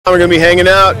We're going to be hanging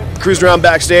out, cruising around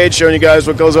backstage, showing you guys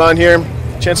what goes on here.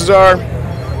 Chances are,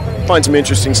 find some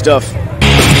interesting stuff.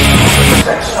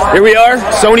 Here we are,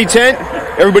 Sony tent.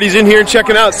 Everybody's in here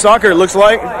checking out soccer, it looks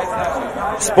like.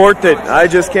 Sport that I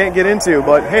just can't get into,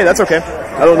 but hey, that's okay.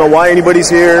 I don't know why anybody's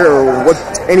here or what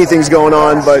anything's going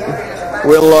on, but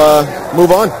we'll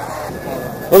move on.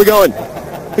 Where are we going? Who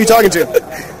are you talking to?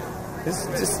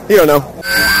 You don't know.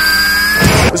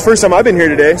 This is the first time I've been here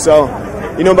today, so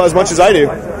you know about as much as I do.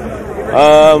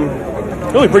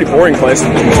 Really pretty boring place.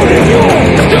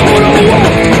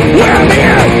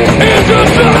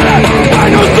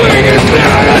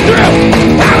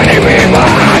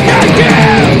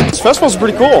 This festival's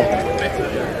pretty cool.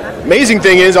 Amazing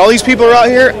thing is, all these people are out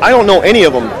here, I don't know any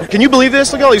of them. Can you believe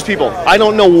this? Look at all these people. I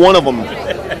don't know one of them.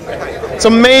 It's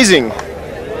amazing.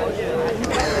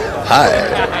 Hi.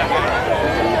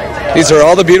 These are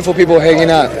all the beautiful people hanging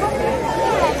out.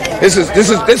 This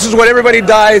is what everybody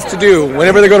dies to do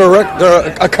whenever they go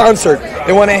to a concert.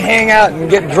 They want to hang out and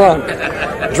get drunk,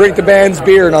 drink the band's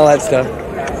beer and all that stuff.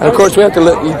 And of course, we have to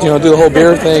do the whole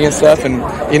beer thing and stuff, and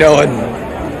you know.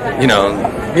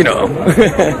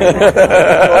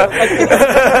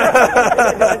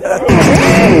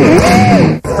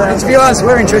 To be honest,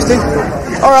 we're interested.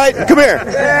 All right, come here.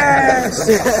 Yes.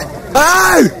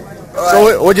 Hi.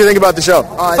 So, what do you think about the show?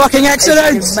 Fucking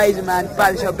excellent! It's amazing, man.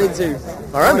 Baddest show I've been to.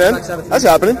 All right, man. That's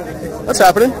happening. That's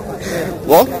happening.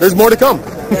 Well, there's more to come.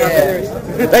 Yeah.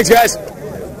 Thanks, guys.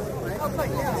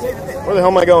 Where the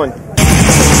hell am I going?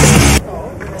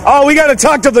 Oh, we got to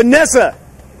talk to Vanessa.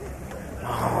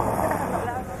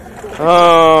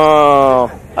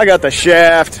 Oh, I got the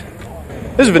shaft.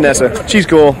 This is Vanessa. She's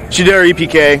cool. She did her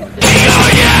EPK.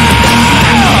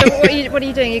 What are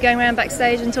you doing? You're going around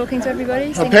backstage and talking to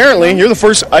everybody? Apparently, you're the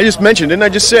first. I just mentioned, didn't I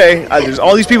just say? There's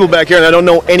all these people back here, and I don't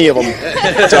know any of them.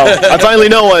 So I finally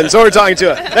know one. So we're talking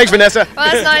to her. Thanks, Vanessa. Well,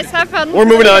 that's nice. Have fun. We're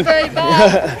moving on. Bye.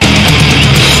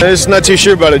 I'm just not too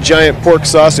sure about a giant pork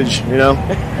sausage. You know,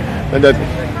 and that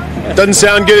doesn't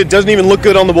sound good. It doesn't even look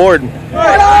good on the board.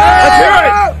 Let's hear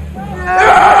it.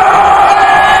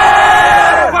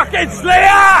 Fucking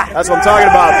Slayer! That's what I'm talking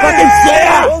about. Fucking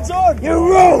Slayer! Hold on. You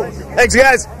rule! Thanks,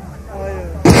 guys.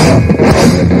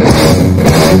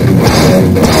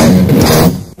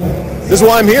 This is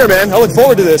why I'm here, man. I look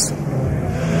forward to this.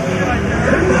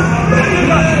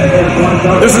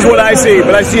 This is what I see,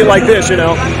 but I see it like this, you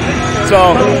know.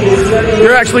 So,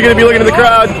 you're actually going to be looking at the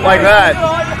crowd like that.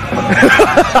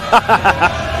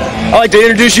 I'd like to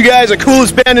introduce you guys the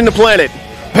coolest band in the planet.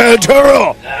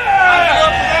 Pantera!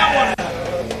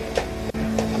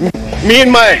 Me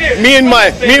and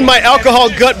my alcohol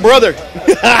gut brother.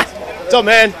 What's up,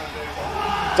 man?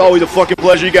 It's always a fucking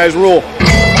pleasure. You guys rule.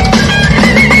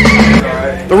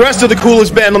 The rest of the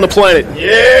coolest band on the planet.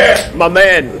 Yeah, my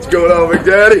man. What's going on, Big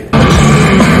Daddy?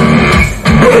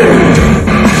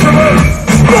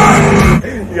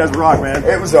 You guys rock, man.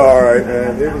 It was all right,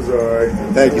 man. It was all right.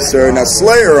 Thank you, sir. Now,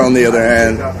 Slayer, on the other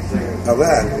hand, now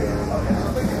that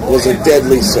was a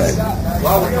deadly set.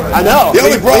 I know. The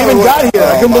only problem even got here.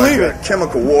 I couldn't believe it.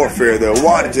 Chemical warfare, though.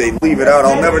 Why did they leave it out?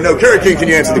 I'll never know. Kerry King, can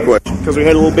you answer the question? Because we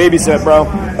had a little baby set, bro.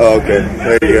 Oh, okay.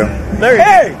 There you go. There you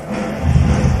Hey!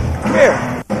 Come here.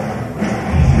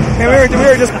 Hey, we were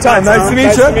here just in time. Nice to meet you.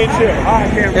 Nice to meet you. Hi,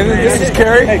 Cameron. And this is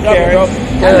Kerry. Hey, Kerry. I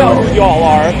know who y'all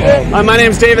are. My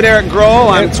name's David Eric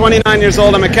Grohl. I'm 29 years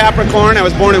old. I'm a Capricorn. I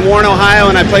was born in Warren, Ohio,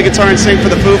 and I play guitar and sing for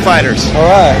the Foo Fighters. All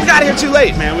right. We got here too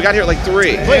late, man. We got here at like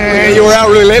 3. And you were out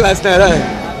really late last night, huh?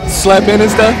 Slept in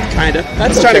and stuff? Kinda.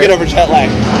 Just trying to get over jet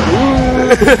lag.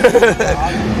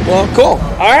 Well, cool.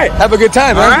 All right. Have a good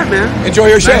time, man. All right, man. Enjoy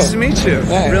your show. Nice to meet you.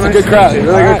 Yeah, Really it's a good crowd.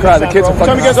 Really good crowd. The kids are What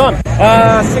time fucking you guys on?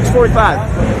 6:45.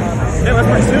 Yeah, that's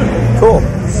pretty soon. cool.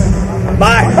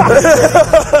 Bye.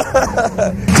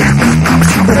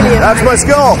 That's my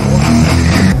skull.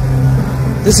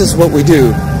 This is what we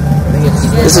do.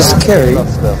 This is Kerry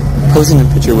posing in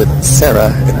a picture with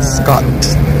Sarah and Scott.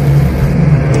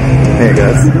 Hey,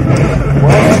 guys.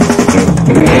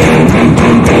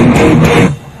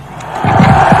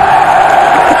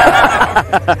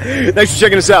 Thanks for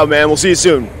checking us out, man. We'll see you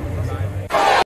soon.